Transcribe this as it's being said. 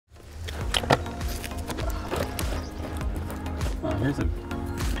There's a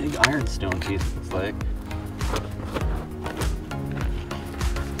big ironstone piece, it looks like.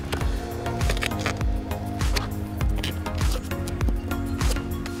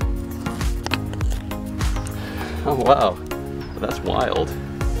 Oh wow, that's wild.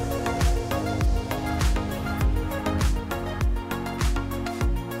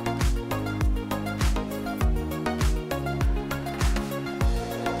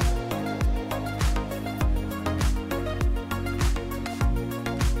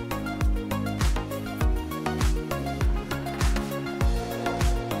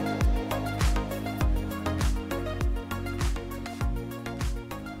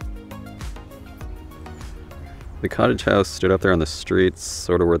 The cottage house stood up there on the streets,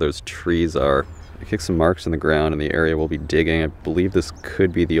 sort of where those trees are. I kicked some marks in the ground in the area we'll be digging. I believe this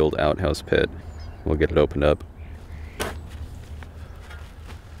could be the old outhouse pit. We'll get it opened up.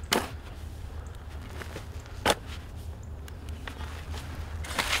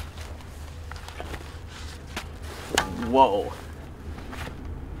 Whoa!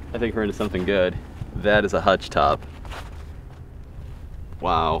 I think we're into something good. That is a hutch top.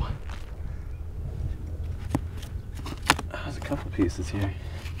 Wow. There's a couple pieces here.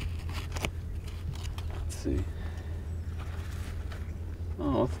 Let's see.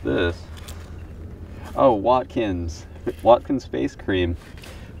 Oh, what's this? Oh, Watkins face cream.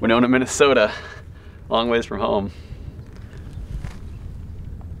 Winona, Minnesota. Long ways from home.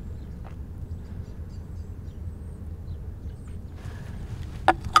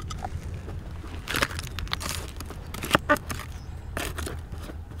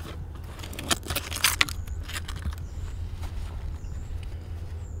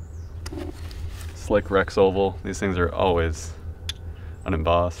 Slick Rex oval. These things are always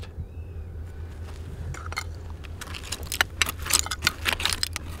unembossed.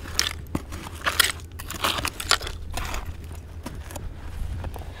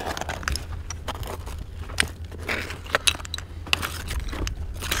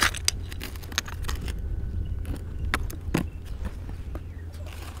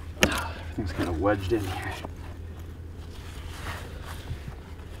 Everything's kind of wedged in here.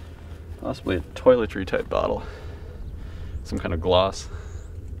 Possibly a toiletry type bottle. Some kind of gloss.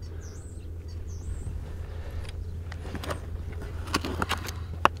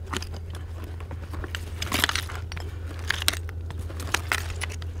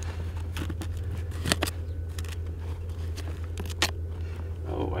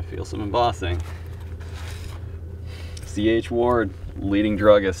 Oh, I feel some embossing. C.H. Ward, leading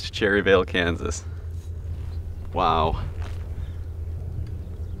druggist, Cherryvale, Kansas. Wow.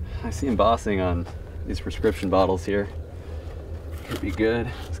 I see embossing on these prescription bottles here. Could be good.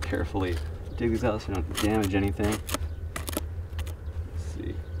 Just carefully dig these out so you don't damage anything. Let's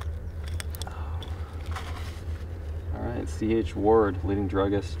see. Alright, C.H. Ward, leading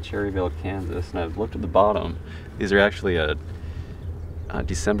druggist, Cherryvale, Kansas. And I've looked at the bottom. These are actually a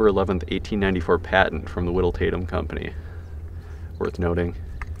December 11th, 1894 patent from the Whittle Tatum Company. Worth noting.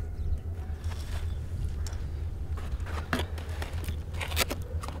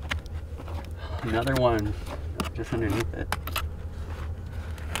 Another one just underneath it.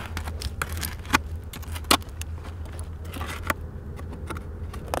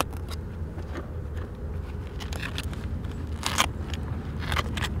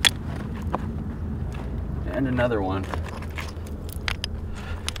 And another one.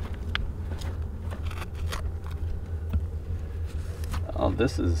 Oh,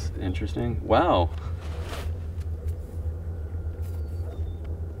 this is interesting. Wow.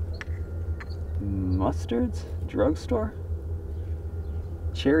 Mustards? Drugstore?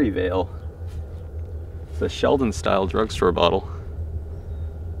 Cherryvale. It's a Sheldon style drugstore bottle.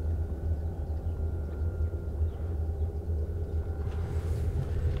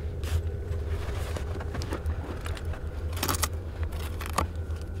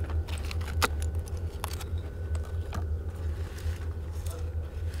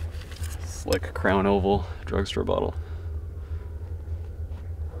 Slick Crown Oval drugstore bottle.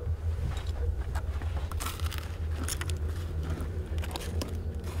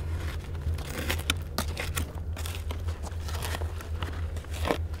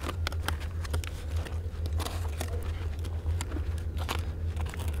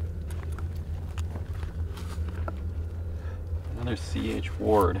 Another C.H.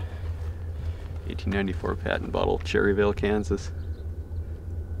 Ward, 1894 patent bottle, Cherryvale, Kansas.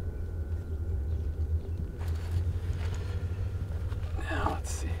 Now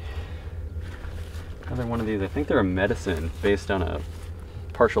let's see. Another one of these. I think they're a medicine based on a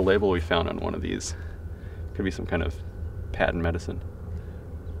partial label we found on one of these. Could be some kind of patent medicine.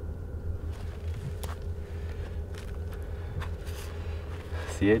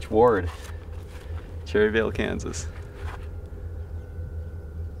 C.H. Ward, Cherryvale, Kansas.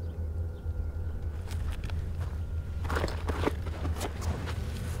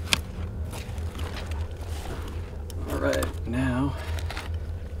 All right, now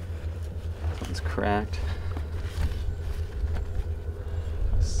this one's cracked.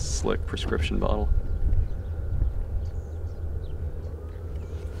 Slick prescription bottle.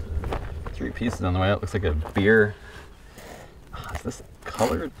 3 pieces on the way out. Looks like a beer. Oh, is this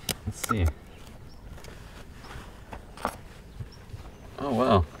colored? Let's see. Oh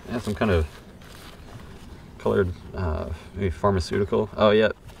wow, yeah, some kind of colored, maybe pharmaceutical. Oh yeah,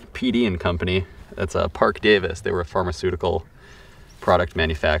 PD and Company. That's Park Davis. They were a pharmaceutical product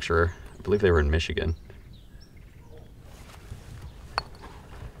manufacturer. I believe they were in Michigan.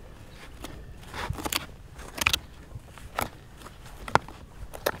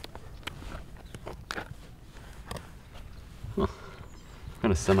 Huh.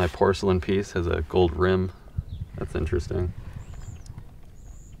 Kind of semi-porcelain piece, has a gold rim. That's interesting.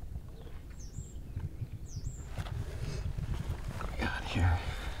 What we got here?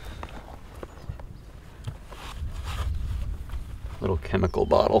 Little chemical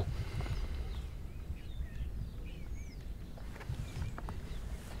bottle.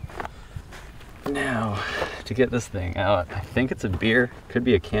 Now, to get this thing out, I think it's a beer, could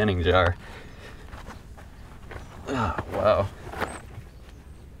be a canning jar. Oh, wow.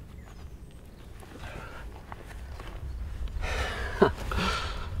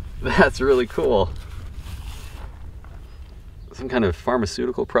 That's really cool. Some kind of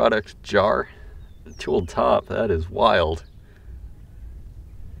pharmaceutical product jar, tooled top. That is wild.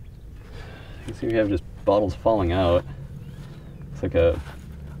 You can see we have just bottles falling out. It's like a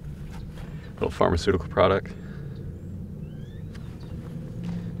little pharmaceutical product.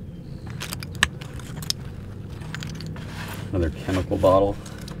 Another chemical bottle.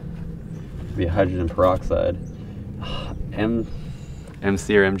 Could be hydrogen peroxide.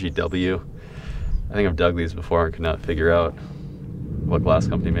 MC or MGW. I think I've dug these before and could not figure out what glass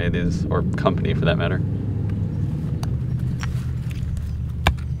company made these, or company for that matter.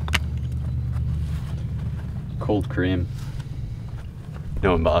 Cold cream.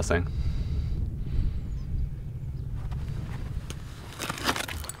 No embossing.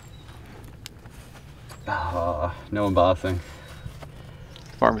 No embossing.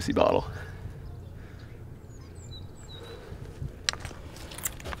 Pharmacy bottle.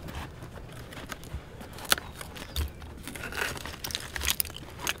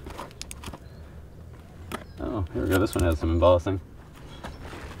 Oh, here we go. This one has some embossing.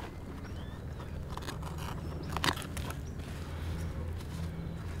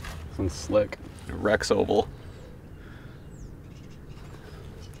 This one's slick. Rex oval.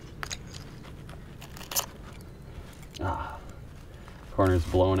 Corner's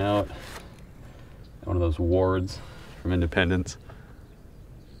blown out. One of those wards from Independence.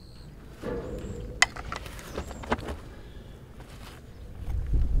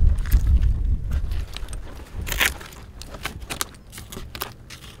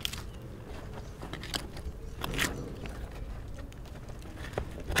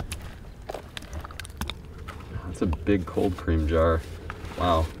 That's a big cold cream jar.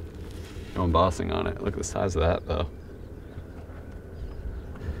 Wow. No embossing on it. Look at the size of that though.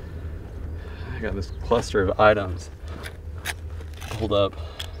 I got this cluster of items. Hold up.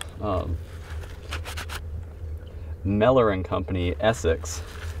 Meller and Company, Essex.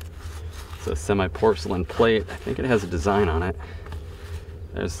 It's a semi-porcelain plate. I think it has a design on it.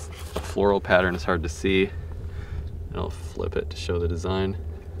 There's a floral pattern. It's hard to see. And I'll flip it to show the design.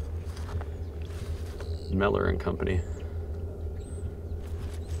 Meller and Company.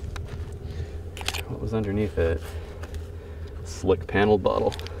 What was underneath it? Slick panel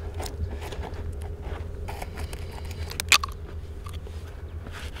bottle.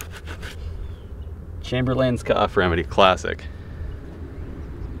 Chamberlain's Cough Remedy, classic.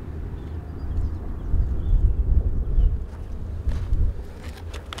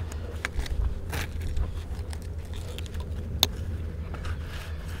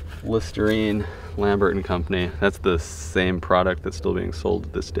 Listerine, Lambert and Company. That's the same product that's still being sold to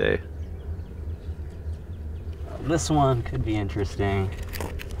this day. This one could be interesting.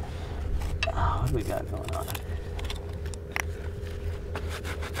 Oh, what do we got going on?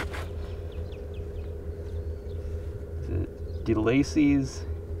 DeLacy's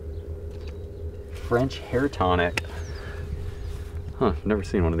French Hair Tonic. Huh, I've never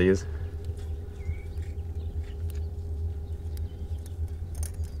seen one of these.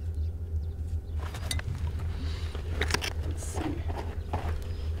 Let's see.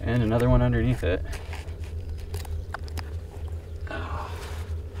 And another one underneath it. Oh.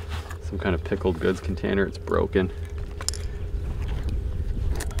 Some kind of pickled goods container. It's broken.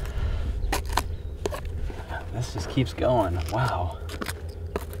 This just keeps going. Wow.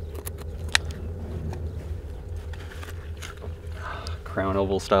 Crown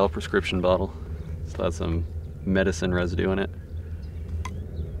oval style prescription bottle. Still has some medicine residue in it.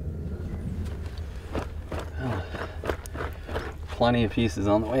 Oh, plenty of pieces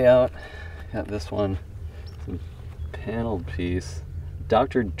on the way out. Got this one, some paneled piece.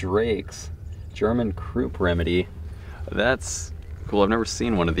 Dr. Drake's German croup remedy. That's cool. I've never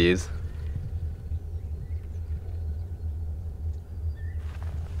seen one of these.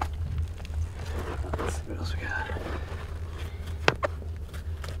 Let's see what else we got.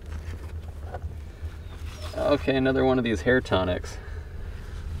 Okay, another one of these hair tonics.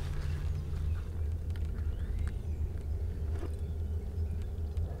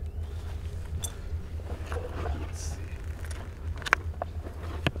 Let's see.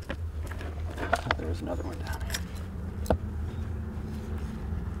 Oh, there's another one down here.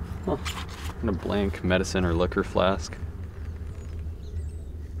 Huh. And a blank medicine or liquor flask.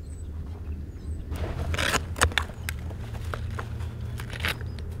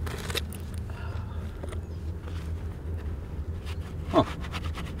 Huh.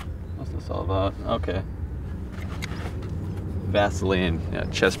 What's this all about? Okay. Vaseline, yeah,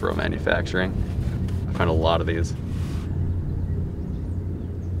 Chesbro manufacturing. I find a lot of these.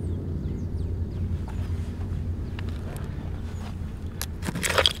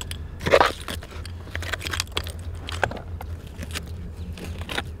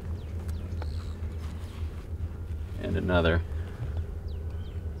 And another.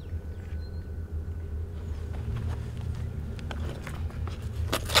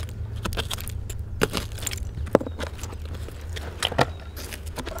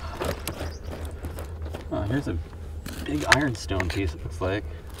 Oh, here's a big ironstone piece, it looks like.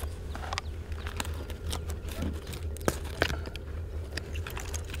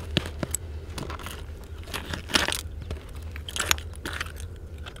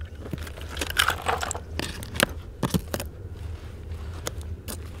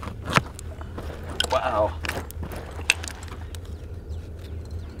 Wow.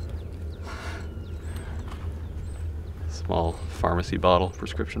 Small pharmacy bottle,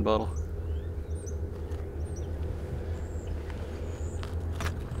 prescription bottle.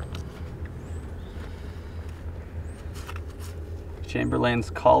 Chamberlain's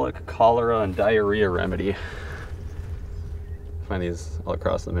colic, cholera, and diarrhea remedy. Find these all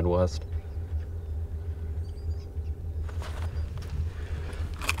across the Midwest.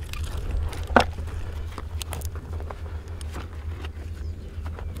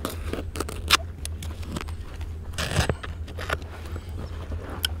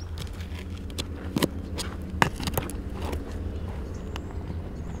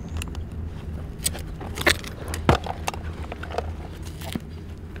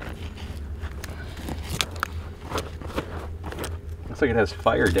 Looks like it has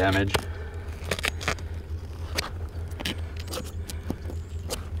fire damage.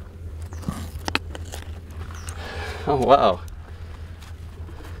 Oh wow.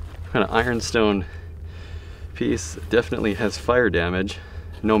 Kind of ironstone piece. Definitely has fire damage.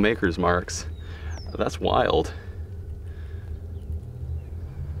 No maker's marks. That's wild.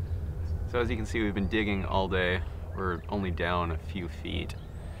 So as you can see, we've been digging all day. We're only down a few feet.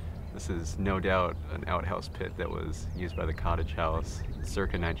 This is no doubt an outhouse pit that was used by the Cottage House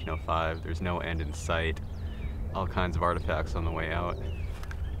circa 1905. There's no end in sight. All kinds of artifacts on the way out.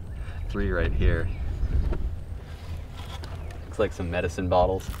 3 right here. Looks like some medicine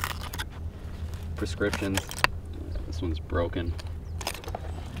bottles. Prescriptions. This one's broken.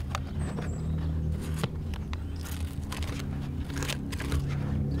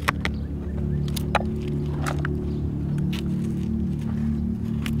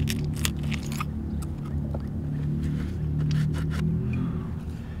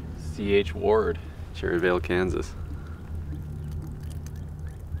 C.H. Ward, Cherryvale, Kansas.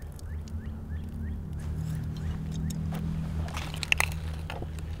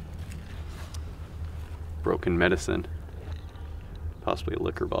 Broken medicine, possibly a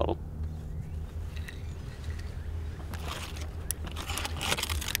liquor bottle.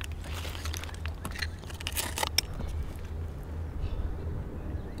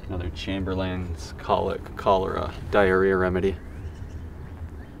 Another Chamberlain's colic, cholera, diarrhea remedy.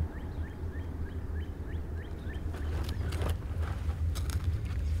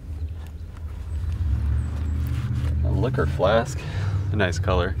 Liquor flask, a nice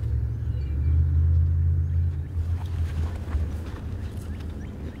color.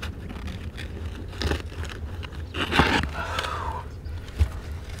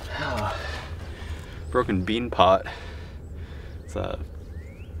 broken bean pot. It's some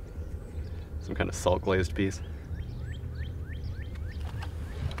kind of salt glazed piece.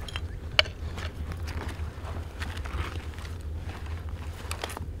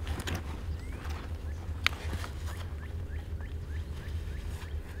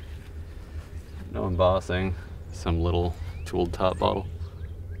 No embossing, some little tooled top bottle.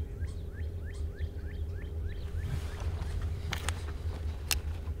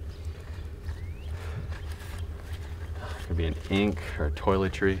 Could be an ink or a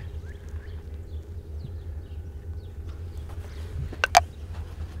toiletry.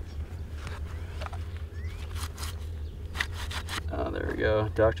 Oh, there we go.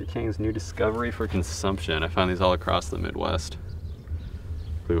 Dr. King's new discovery for consumption. I found these all across the Midwest.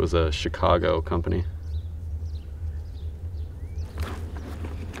 It was a Chicago company.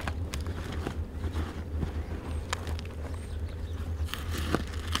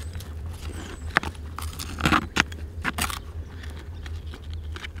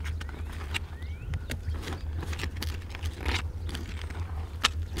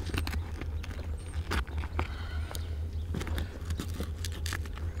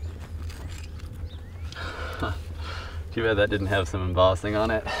 Too bad that didn't have some embossing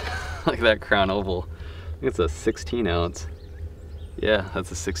on it. Like that crown oval. I think it's a 16 ounce. Yeah, that's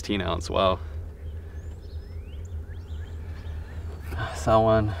a 16 ounce, wow. I saw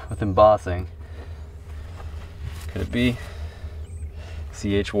one with embossing. Could it be?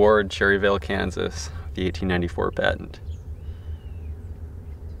 C.H. Ward, Cherryvale, Kansas, the 1894 patent.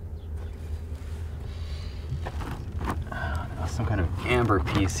 Some kind of amber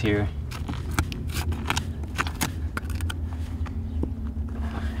piece here.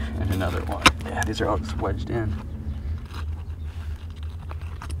 And another one. Yeah, these are all just wedged in.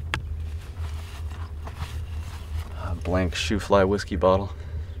 A blank shoe fly whiskey bottle.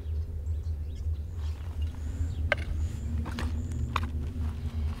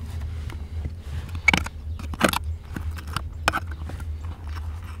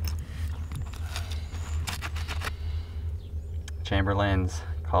 Chamberlain's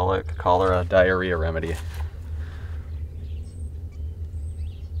colic, cholera, diarrhea remedy.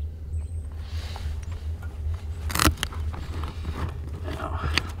 Now,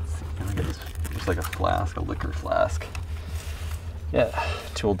 let's see, can I get this? Looks like a flask, a liquor flask. Yeah,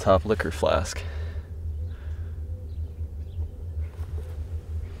 tooled top liquor flask.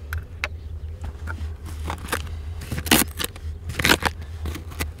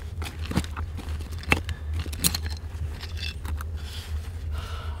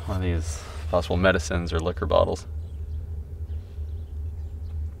 One of these possible medicines or liquor bottles.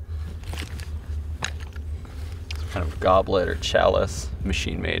 Some kind of goblet or chalice,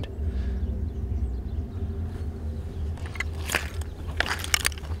 machine made.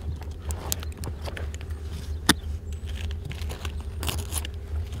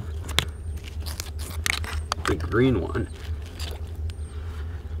 The green one.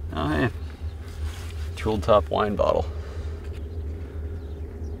 Oh hey, tooled top wine bottle.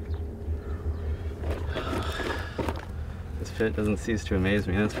 It doesn't cease to amaze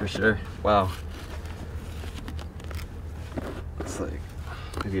me, that's for sure. Wow. Looks like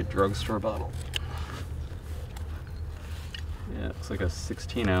maybe a drugstore bottle. Yeah, it looks like a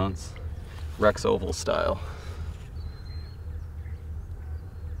 16 ounce Rex Oval style.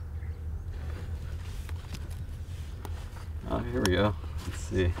 Oh, here we go. Let's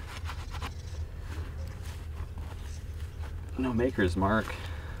see. No maker's mark.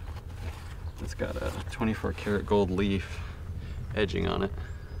 It's got a 24 karat gold leaf edging on it.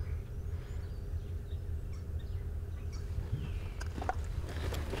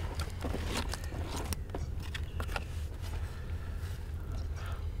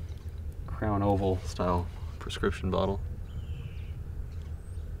 Crown oval style prescription bottle.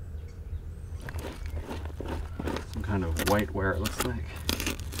 Some kind of whiteware it looks like.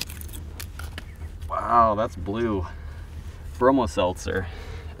 Wow, that's blue. Bromo seltzer,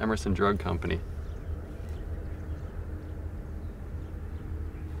 Emerson Drug Company.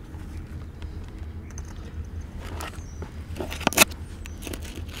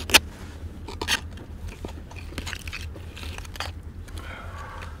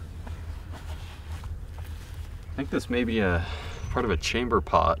 I think this may be a part of a chamber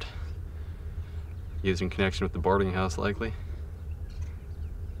pot used in connection with the boarding house, likely.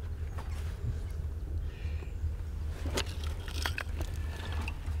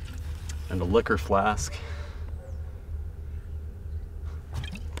 And a liquor flask.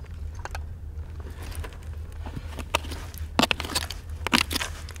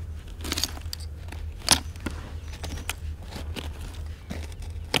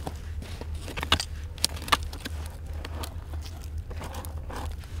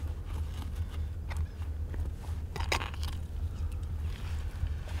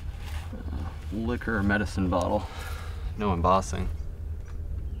 liquor or medicine bottle. No embossing.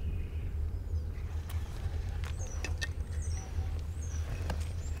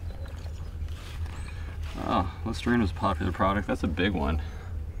 Oh, Listerino's popular product. That's a big one.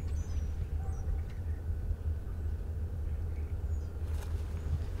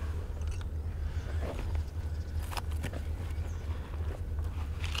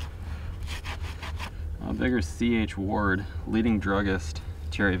 Bigger C.H. Ward, leading druggist,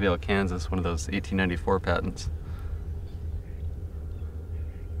 Cherryvale, Kansas, one of those 1894 patents.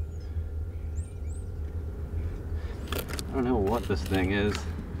 I don't know what this thing is.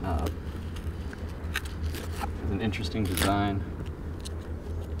 It's an interesting design.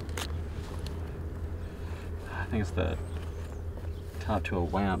 I think it's the top to a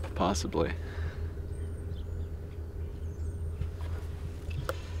lamp, possibly.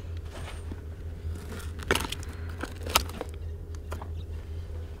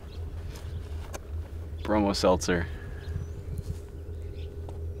 Bromo seltzer.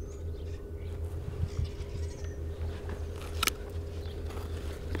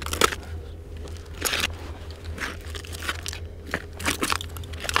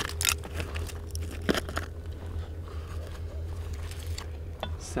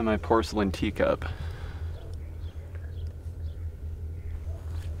 Semi-porcelain teacup.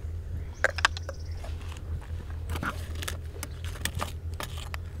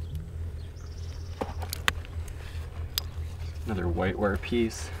 Another whiteware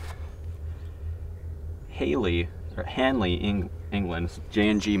piece. Hanley, England,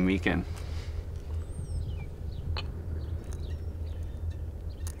 J&G Meakin.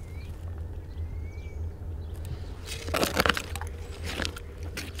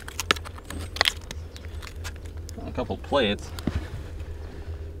 A couple plates.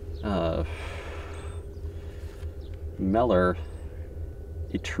 Meller,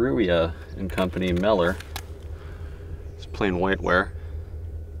 Etruria and Company, Meller. Plain whiteware.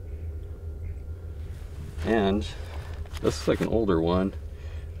 And this looks like an older one.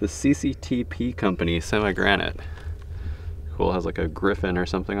 The CCTP Company semi-granite. Cool, has like a griffin or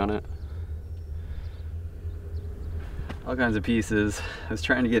something on it. All kinds of pieces. I was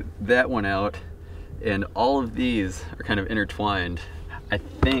trying to get that one out, and all of these are kind of intertwined. I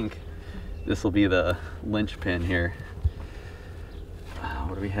think this will be the linchpin here.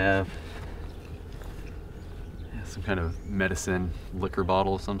 What do we have? Some kind of medicine liquor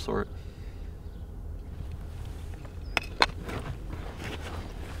bottle of some sort.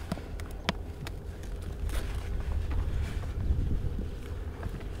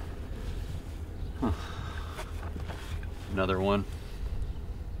 Huh. Another one.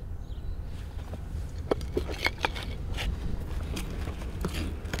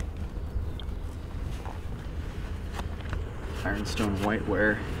 Ironstone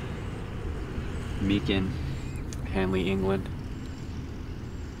whiteware. Meakin, Hanley, England.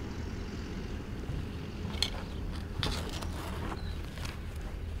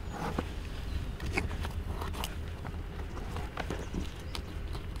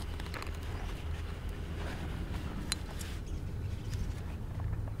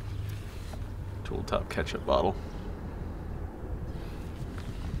 Tool top ketchup bottle.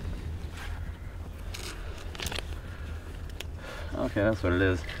 Okay, that's what it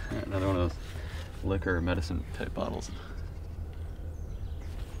is. Another one of those liquor or medicine type bottles.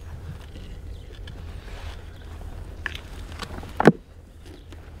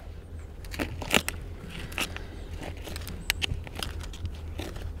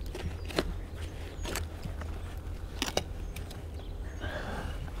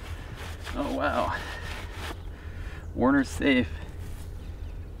 Oh wow. Warner Safe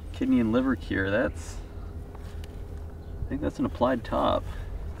kidney and liver cure. I think that's an applied top.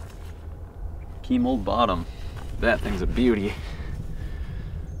 Key mold bottom. That thing's a beauty.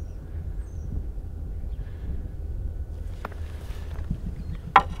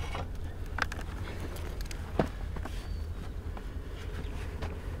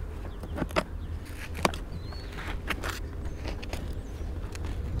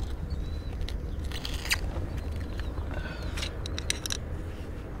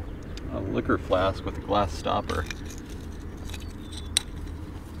 A liquor flask with a glass stopper.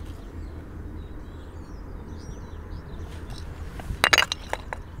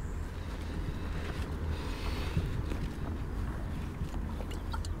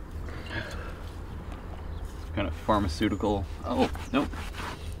 Kind of pharmaceutical. Oh, nope.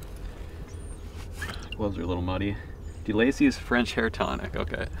 Gloves are a little muddy. DeLacy's French hair tonic.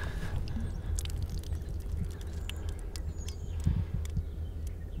 Okay.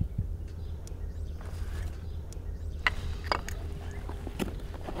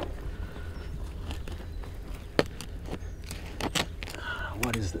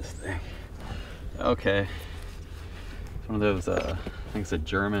 What is this thing? Okay. It's one of those, I think it's a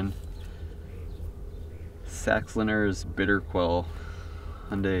German Sachsliner's Bitterquell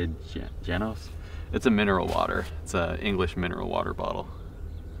Hyundai Janos. It's a mineral water. It's an English mineral water bottle.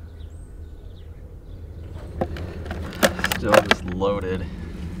 Still just loaded.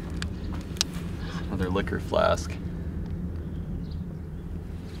 Another liquor flask.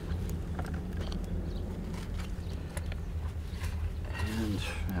 And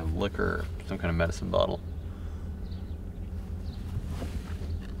I have liquor, some kind of medicine bottle.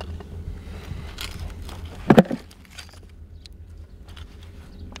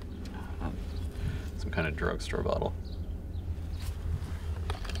 Some kind of drugstore bottle.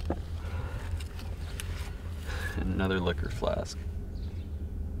 And another liquor flask.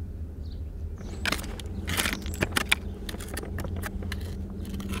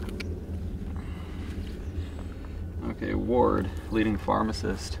 Okay, Ward, leading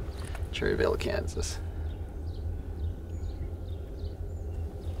pharmacist, Cherryvale, Kansas.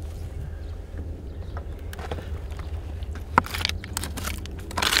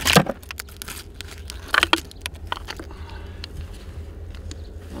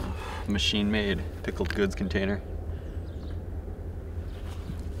 Machine-made pickled goods container.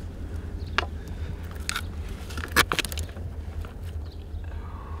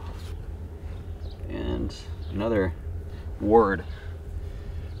 And another Ward,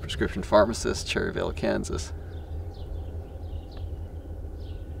 prescription pharmacist, Cherryvale, Kansas.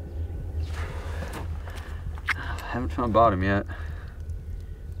 Haven't found bottom yet.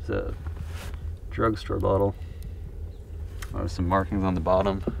 It's a drugstore bottle. Some markings on the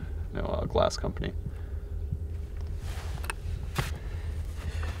bottom. No, glass company.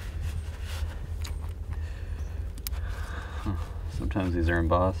 Sometimes these are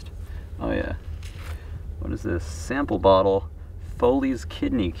embossed. Oh yeah. What is this? Sample bottle. Foley's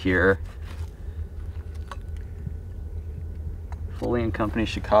Kidney Cure. Foley and Company,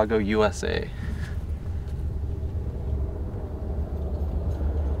 Chicago, USA.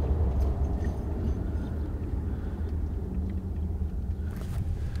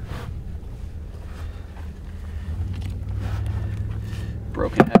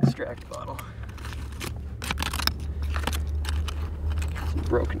 Broken extract bottle. Some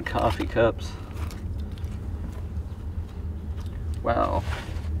broken coffee cups. Wow.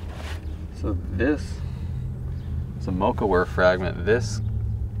 So this is a mocha-ware fragment. This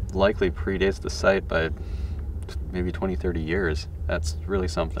likely predates the site by maybe 20, 30 years. That's really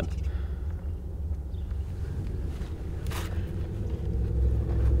something.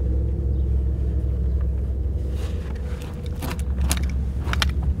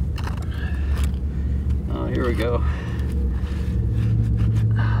 Here we go.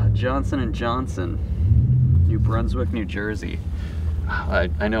 Johnson & Johnson, New Brunswick, New Jersey.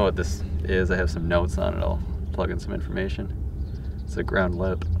 I know what this is. I have some notes on it. I'll plug in some information. It's a ground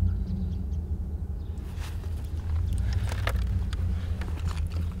lip.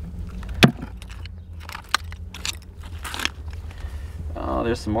 Oh,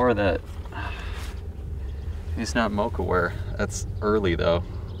 there's some more of that. It's not mocha-ware. That's early though.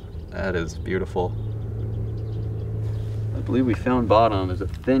 That is beautiful. I believe we found bottom. There's a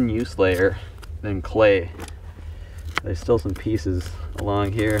thin use layer, then clay. There's still some pieces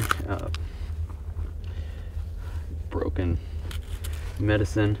along here. Broken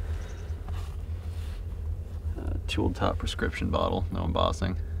medicine. Tooled top prescription bottle, no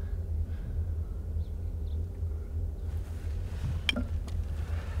embossing. I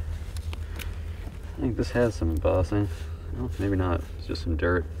think this has some embossing. Well, maybe not. It's just some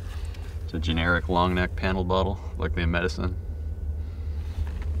dirt. It's a generic long neck panel bottle, like the medicine.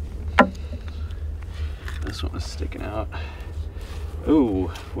 This one is sticking out. Ooh,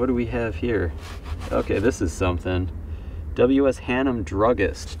 what do we have here? Okay, this is something. W.S. Hannum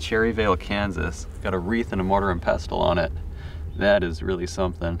Druggist, Cherryvale, Kansas. Got a wreath and a mortar and pestle on it. That is really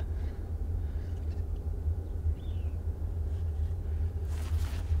something.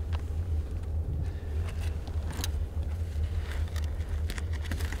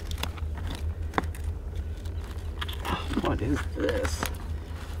 What is this?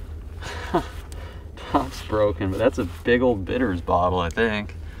 Top's broken, but that's a big old bitters bottle, I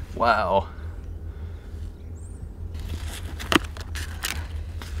think. Wow.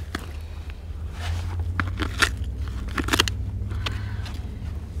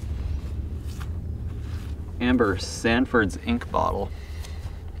 Amber Sanford's ink bottle.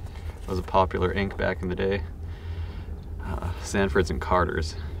 That was a popular ink back in the day. Sanford's and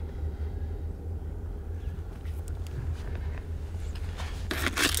Carter's.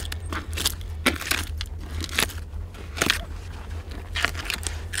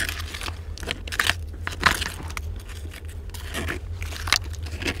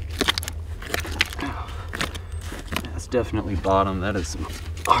 definitely bottom. That is some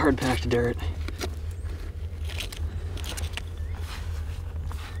hard packed dirt.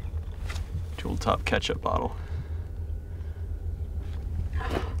 Jewel top ketchup bottle.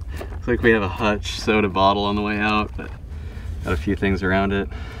 Looks like we have a Hutch soda bottle on the way out, but got a few things around it.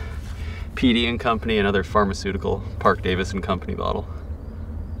 PD and Company, another pharmaceutical, Park Davis and Company bottle.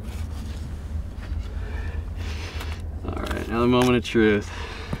 All right, now the moment of truth.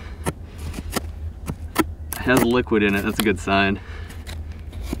 It has liquid in it, that's a good sign.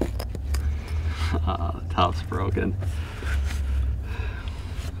 The top's broken.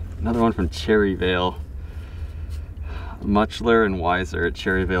 Another one from Cherryvale. Muchler and Weiser at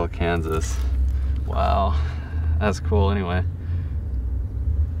Cherryvale, Kansas. Wow, that's cool anyway.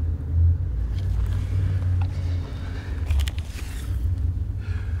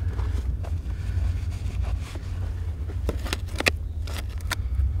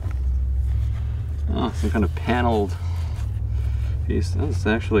 Oh, some kind of paneled piece. That's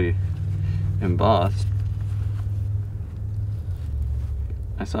actually embossed.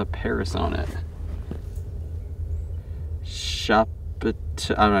 I saw Paris on it. Jackpot.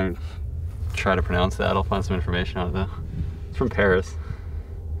 I'm gonna try to pronounce that. I'll find some information on it though. It's from Paris.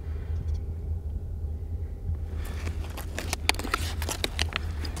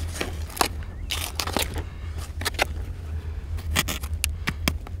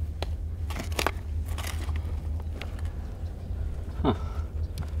 Huh.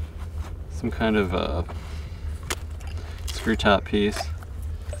 Some kind of screw top piece.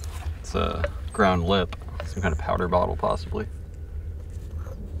 It's a ground lip. Some kind of powder bottle, possibly.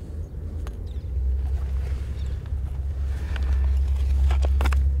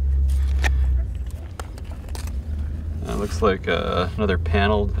 Looks like another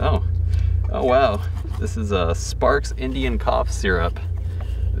paneled. Oh wow! This is a Sparks Indian cough syrup.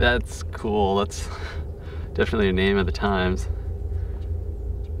 That's cool. That's definitely a name of the times.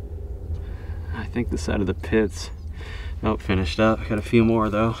 I think the side of the pit's about finished up. Got a few more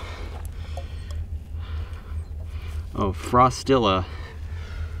though. Oh, Frostilla.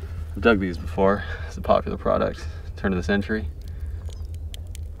 I've dug these before. It's a popular product. Turn of the century.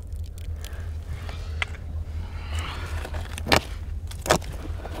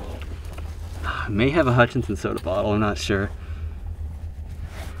 May have a Hutchinson soda bottle, I'm not sure.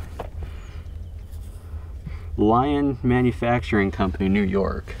 Lion Manufacturing Company, New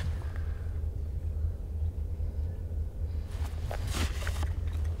York.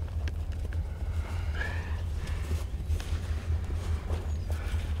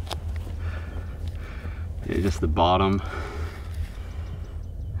 Yeah, just the bottom.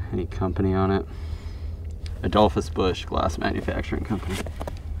 Any company on it? Adolphus Busch Glass Manufacturing Company.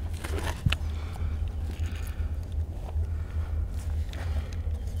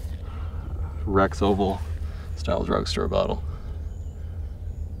 Rex Oval style drugstore bottle.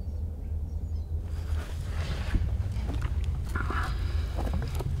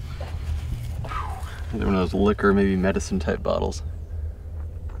 Another one of those liquor, maybe medicine type bottles.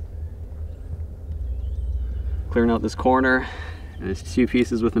 Clearing out this corner, and there's two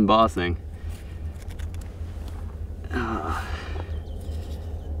pieces with embossing.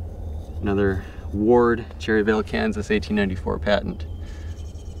 Another Ward, Cherryvale, Kansas, 1894 patent.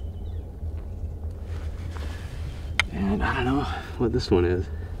 And I don't know what this one is.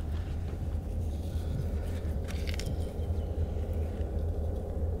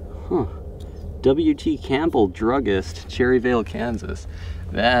 Huh. W.T. Campbell, druggist, Cherryvale, Kansas.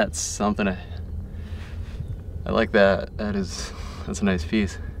 That's something I like that. That's a nice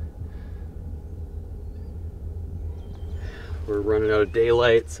piece. We're running out of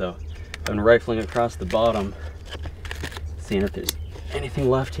daylight, so I've been rifling across the bottom, seeing if there's anything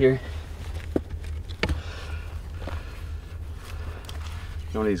left here.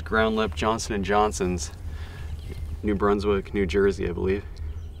 One of these ground lip Johnson & Johnsons, New Brunswick, New Jersey, I believe.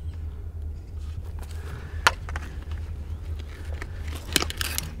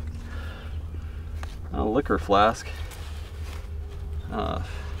 A liquor flask.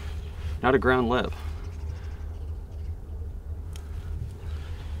 Not a ground lip.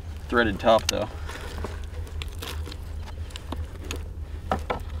 Threaded top though.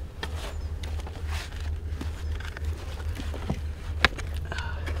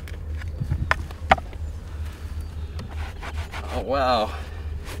 Oh wow.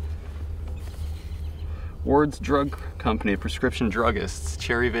 Ward's Drug Company, prescription druggists,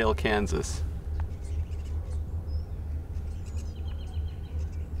 Cherryvale, Kansas.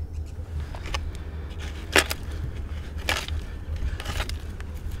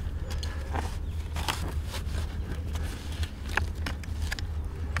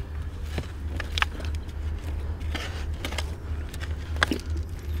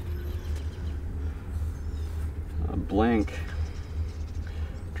 blank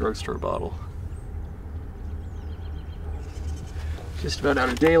drugstore bottle. Just about out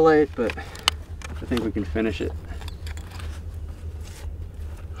of daylight, but I think we can finish it.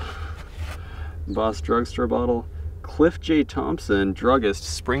 Boss drugstore bottle. Cliff J. Thompson, druggist,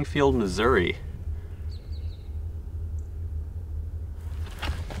 Springfield, Missouri.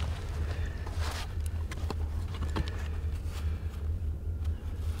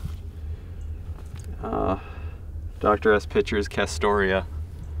 Dr. S. Pitcher's Castoria.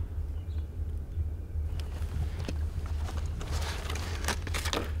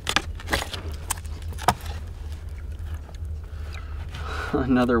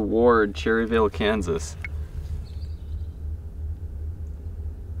 Another ward, Cherryvale, Kansas.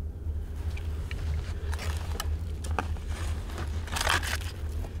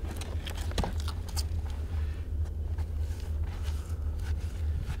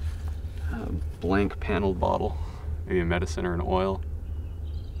 Blank paneled bottle, maybe a medicine or an oil.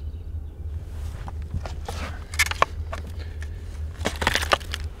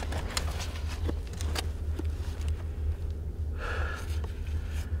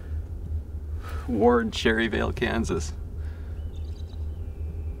 Ward, Cherryvale, Kansas.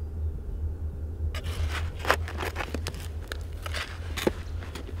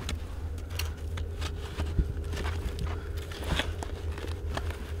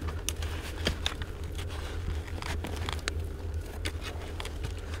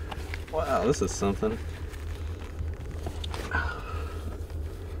 Wow, this is something.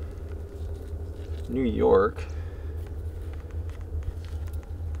 New York.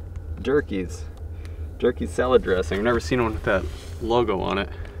 Jerky's. Jerky salad dressing. I've never seen one with that logo on it.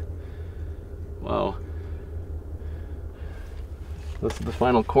 Wow. This is the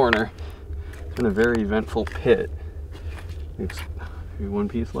final corner. It's been a very eventful pit. Maybe one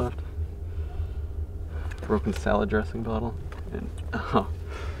piece left. Broken salad dressing bottle. And oh,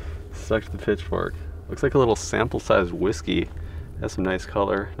 stuck to the pitchfork. Looks like a little sample-sized whiskey. Has some nice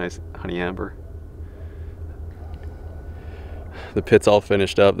color, nice honey amber. The pit's all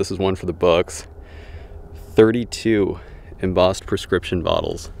finished up. This is one for the books. 32 embossed prescription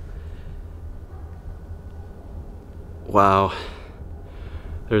bottles. Wow.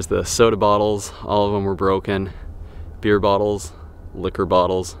 There's the soda bottles. All of them were broken. Beer bottles, liquor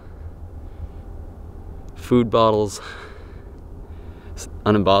bottles, food bottles,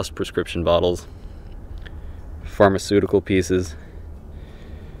 unembossed prescription bottles, pharmaceutical pieces,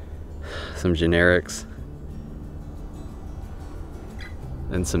 some generics,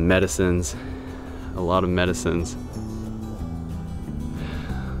 and some medicines. A lot of medicines.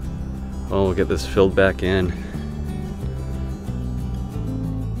 Oh, we'll get this filled back in.